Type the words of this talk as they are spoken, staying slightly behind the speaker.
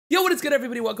Yo, what is good,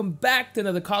 everybody? Welcome back to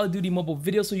another Call of Duty mobile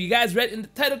video. So you guys read in the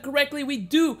title correctly, we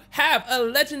do have a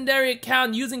legendary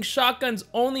account using shotguns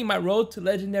only. My road to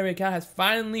legendary account has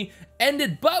finally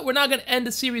ended, but we're not going to end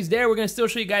the series there. We're going to still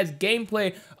show you guys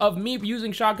gameplay of me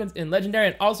using shotguns in legendary,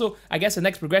 and also I guess the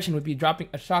next progression would be dropping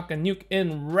a shotgun nuke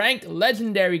in ranked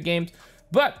legendary games.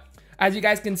 But as you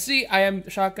guys can see, I am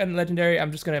shotgun legendary.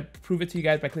 I'm just gonna prove it to you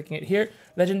guys by clicking it here.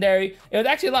 Legendary. It was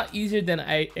actually a lot easier than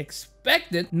I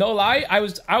expected. No lie, I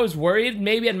was worried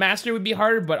maybe at master it would be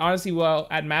harder, but honestly, well,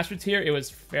 at master tier it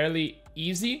was fairly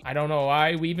easy. I don't know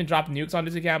why. We even dropped nukes on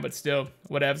this account, but still,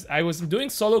 whatevs. I was doing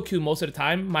solo queue most of the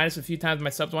time, minus a few times my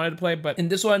subs wanted to play, but in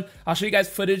this one, I'll show you guys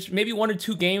footage, maybe 1 or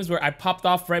 2 games where I popped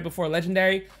off right before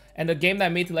legendary. And the game that I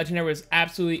made to legendary was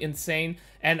absolutely insane.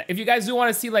 And if you guys do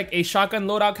want to see like a shotgun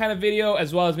loadout kind of video,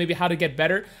 as well as maybe how to get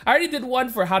better, I already did one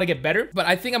for how to get better, but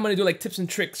I think I'm going to do like tips and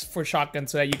tricks for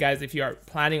shotguns so that you guys, if you are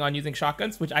planning on using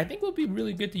shotguns, which I think will be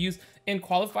really good to use in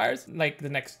qualifiers, like the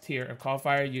next tier of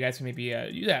qualifier, you guys can maybe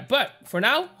use that. But for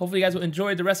now, hopefully you guys will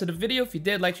enjoy the rest of the video. If you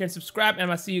did, like, share, and subscribe,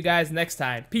 and I'll see you guys next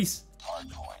time. Peace.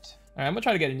 Hardpoint. All right, I'm going to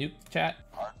try to get a nuke, chat.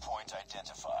 Hardpoint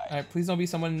identified. All right, please don't be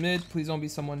someone mid. Please don't be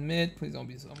someone mid. Please don't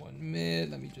be someone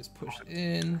mid. Let me just push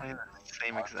in.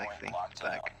 Same exact thing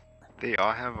back. They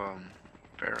all have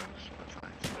barrels. That's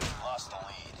nice. Lost the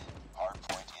lead.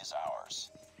 Hardpoint is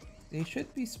ours. They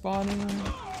should be spawning.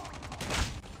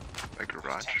 Like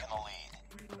garage. Taking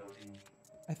the lead.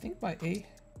 I think by A.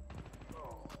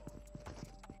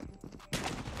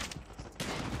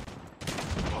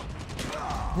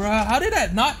 Bruh, how did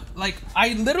that not, like,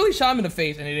 I literally shot him in the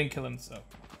face and it didn't kill him, so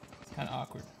it's kind of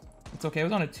awkward. It's okay, I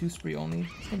was on a 2 spree only.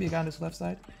 It's gonna be a guy on this left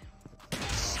side.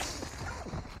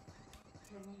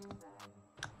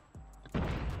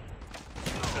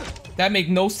 That make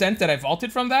no sense that I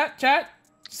vaulted from that, chat.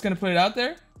 Just gonna put it out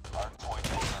there.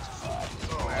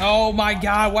 Oh my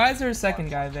god, why is there a second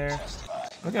guy there?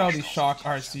 Look at all these shock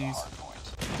RCs.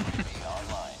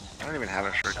 I don't even have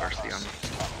a shock RC on me.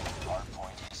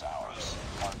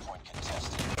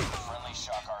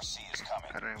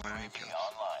 I don't even want any kills.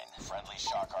 Friendly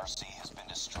shock RC has been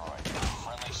destroyed.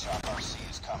 Friendly shock RC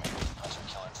is coming. Pressure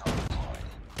killer drone deployed.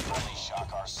 Friendly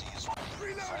shock RC is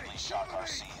ready. Friendly shock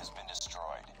RC has been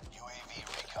destroyed. UAV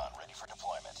recon ready for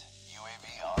deployment.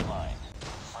 UAV online.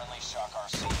 Friendly shock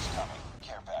RC is coming.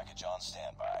 Care package on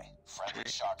standby. Friendly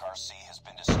shock RC has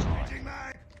been destroyed.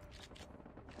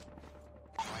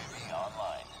 UAV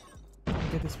online.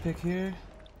 Get this pick here.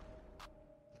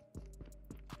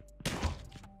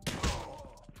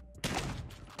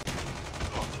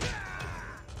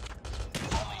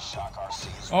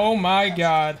 Oh my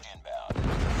god.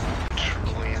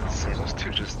 Truly insane. Those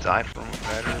two just died from a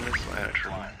predator missile and a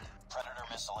turbine. Predator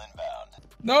missile inbound.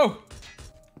 No!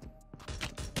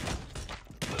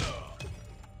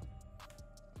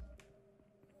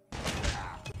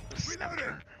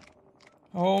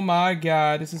 Oh my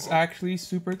god, this is actually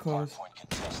super close.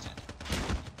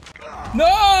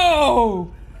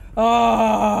 No!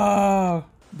 Oh!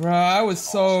 Bruh, I was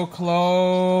so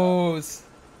close.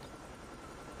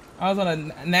 I was on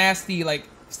a nasty, like,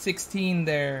 16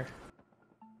 there.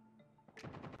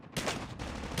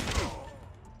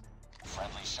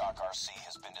 Friendly shock RC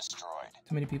has been destroyed.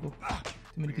 Too many people. Too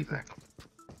many people.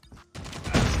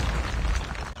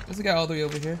 There's a guy all the way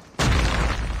over here.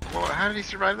 Well, how did he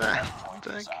survive that? What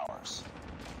the heck?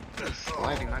 Just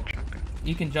sliding, not jumping.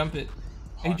 You can jump it.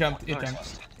 He jumped. It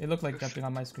jumped. It looked like jumping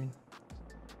on my screen.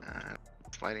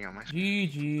 Sliding on my screen.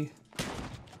 GG.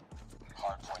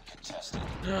 Hardpoint contested.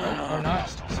 Or not.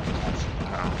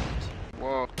 Oh.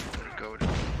 Whoa. Go to.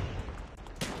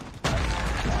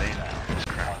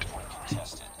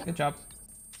 Good job.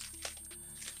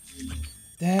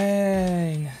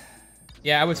 Dang.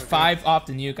 Yeah, I was 5 off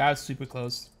the nuke. I was super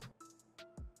close.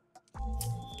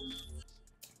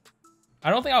 I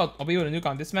don't think I'll be able to nuke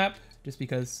on this map, just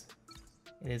because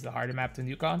it is a harder map to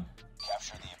nuke on.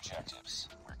 Capture the objectives.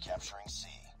 We're capturing C.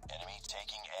 Enemy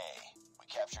taking A. We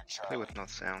captured Charlie. Play with no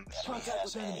sound. Enemy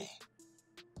has A.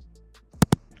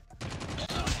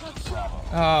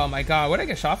 Oh my god, where'd I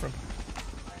get shot from?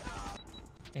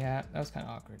 Yeah, that was kind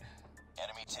of awkward.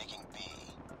 Enemy taking B.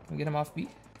 Can we get him off B?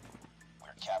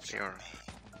 We're capturing B.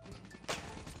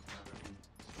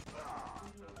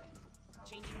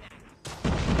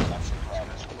 Capture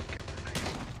Bravo.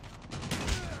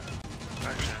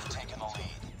 Taking the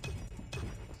lead.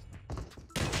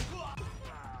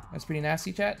 That's pretty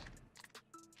nasty, chat.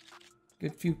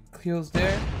 Good few kills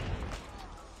there.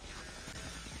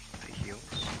 The heals.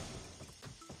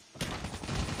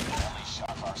 Friendly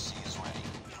shock RC is ready.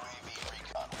 UAV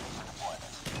recon ready for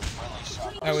deployment. Friendly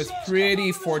shock I was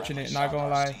pretty fortunate, not gonna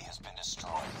lie. has been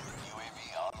destroyed.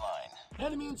 UAV online.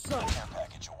 Enemy in sight. Care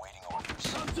package awaiting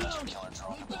orders. I'm down. Killer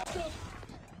drone Need backup. deployed.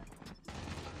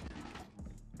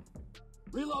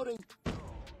 Reloading.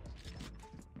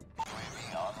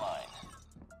 UAV online.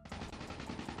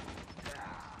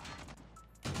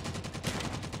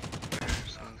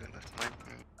 Someone's gonna snipe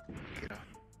me. Get up.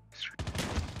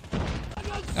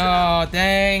 Oh,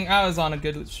 dang. I was on a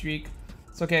good streak.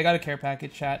 It's okay. I got a care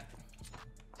package, chat.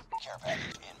 Care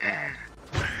package inbound.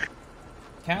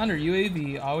 Counter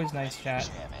UAV. Always nice, chat.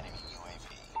 Jam enemy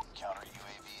UAV. Counter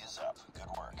UAV is up. Good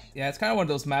work. Yeah, it's kind of one of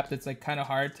those maps that's like kind of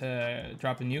hard to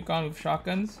drop a nuke on with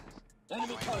shotguns.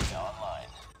 Enemy UAV contact. online.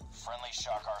 Friendly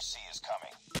Shock RC is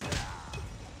coming.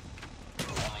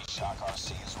 Friendly Shock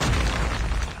RC is ready.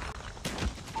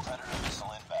 Predator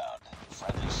missile inbound.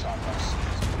 Friendly Shock RC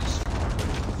has been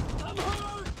destroyed. I'm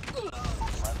hurt.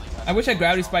 Friendly I wish I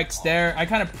gravity spikes there. I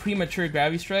kind of premature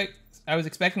gravity strike. I was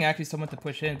expecting actually someone to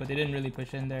push in, but they didn't really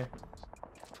push in there.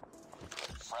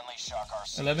 Friendly Shock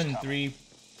RC 11 and 3.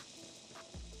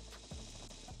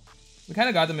 We kind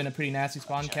of got them in a pretty nasty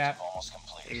spawn cap. almost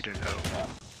complete. 8 and 0.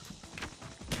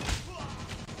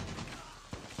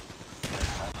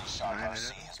 Friendly Shock 9 and RC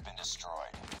 0. has been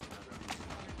destroyed.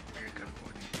 Very good,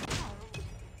 boy.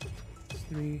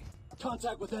 3.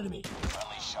 Contact with enemy.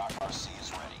 Friendly Shock RC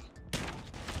is ready.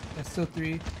 That's still 3.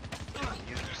 You guys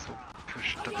are so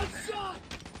pushed up in Got there. shot.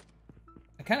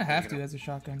 I kind of have to as a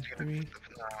shotgun. You're gonna 3,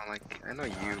 no, like, I know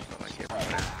you, but like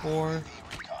everyone. 4. UAV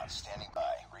recon standing by.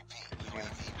 Repeat.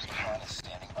 UAV recon is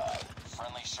standing by.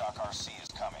 Friendly Shock RC is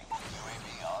coming.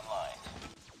 UAV online.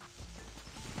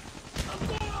 I'm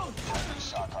down. Friendly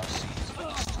Shock RC has been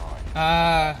destroyed.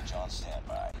 On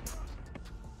standby.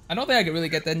 I don't think I could really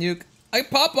get that nuke. I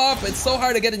pop off, it's so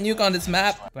hard to get a nuke on this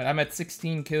map. But I'm at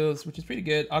 16 kills, which is pretty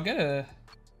good. I'll get a...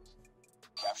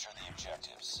 Capture the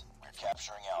objectives. We're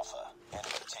capturing Alpha. Enemy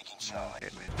taking No, Charlie.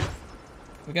 Hitman.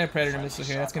 We got a Predator missile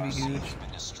here, that's gonna be Shock RC huge. has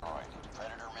been destroyed.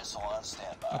 Predator missile on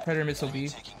standby. A Predator missile Enemy B.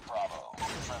 taking Bravo.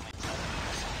 Friendly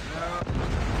Predator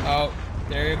missile. Oh,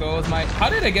 there goes my... How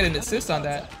did I get an assist on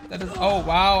that? That is... Oh,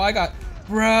 wow, I got...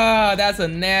 Bruh, that's a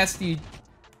nasty...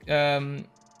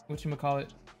 Whatchamacallit?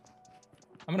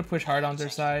 I'm gonna push hard on their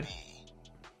side.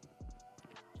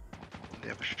 They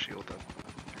have a shield up.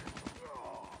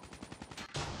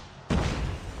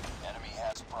 Enemy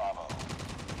has Bravo.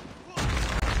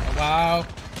 Oh, wow.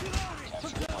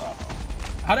 Capture Bravo.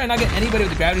 How did I not get anybody with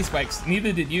the gravity spikes?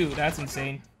 Neither did you. That's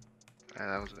insane.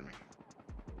 That was me.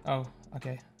 Oh,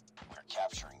 okay. We're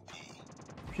capturing B.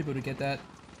 People to get that.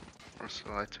 Also,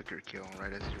 I took your kill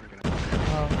right as you were gonna.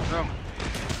 Oh,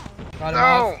 No! got him No!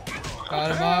 off.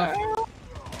 Got him off.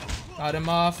 Got him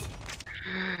off.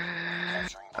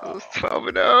 Capturing That Bravo. was 12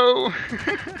 and 0!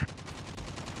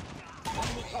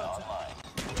 UAV online.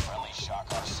 Friendly Shock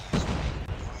RC is ready.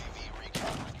 UAV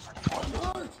recon ready for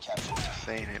deployment. Capture B.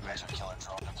 Saying it, man. Laser killer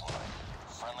drone deployed.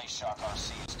 Friendly Shock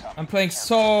RC is coming. I'm playing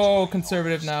so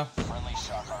conservative now. Friendly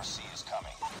Shock RC is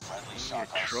coming. Friendly Need Shock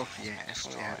a RC trophy, yeah. has If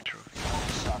been only I had a destroyed. trophy.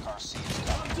 Friendly Shock RC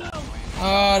is coming.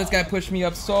 Oh, this guy pushed me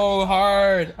up so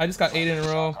hard. I just got 8 in a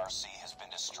row. Shock RC has been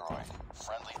destroyed.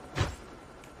 Friendly.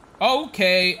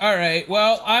 Okay, alright.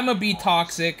 Well, I'm gonna be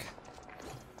toxic.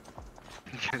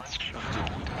 Gets shot.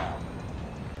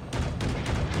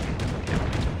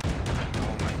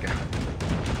 Oh my god.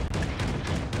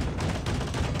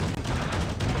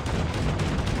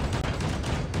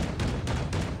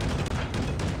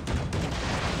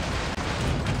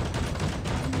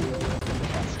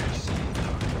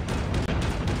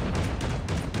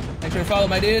 Make sure to follow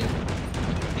my dude.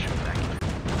 Shoot back here.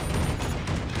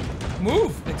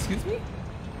 Move! Excuse me?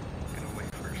 Gonna wait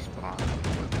for a spawn.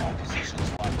 All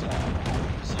positions locked down. All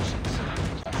positions.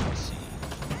 Capture C.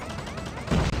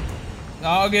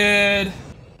 All good.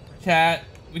 Chat,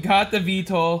 we got the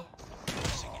VTOL.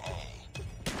 Losing A.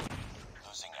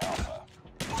 Losing Alpha.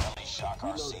 Friendly Shock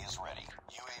RC is ready.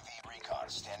 UAV recon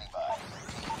standing by.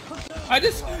 I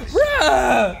just...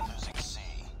 Bruh! Losing C.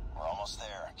 We're almost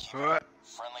there. Keep it What? up.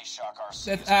 Friendly Shock RC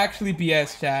That's is actually coming.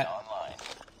 BS, chat. Online.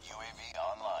 UAV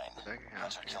online. Second half,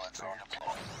 Hunter killer yes, drone sir.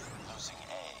 deployed. Losing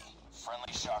A.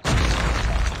 Friendly Shock RC is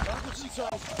coming. Losing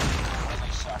Alpha.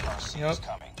 Friendly Shock RC Yep. is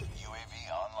coming. UAV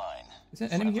online. Is there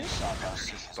an enemy here? Shock RC has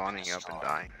been Spawning up and destroyed.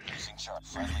 dying. Losing Shock.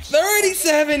 Friendly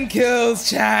 37 kills,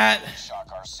 chat! Shock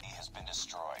RC has been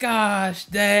destroyed. Gosh,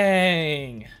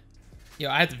 dang. Yo,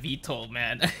 I had the VTOL,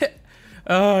 man.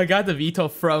 Oh, I got the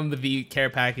VTOL from the V care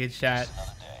package, chat.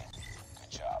 Another day.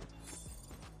 Good job.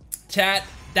 Chat,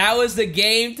 that was the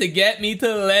game to get me to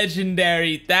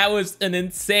legendary. That was an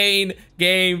insane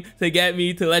game to get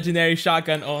me to legendary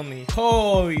shotgun only.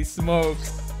 Holy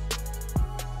smokes.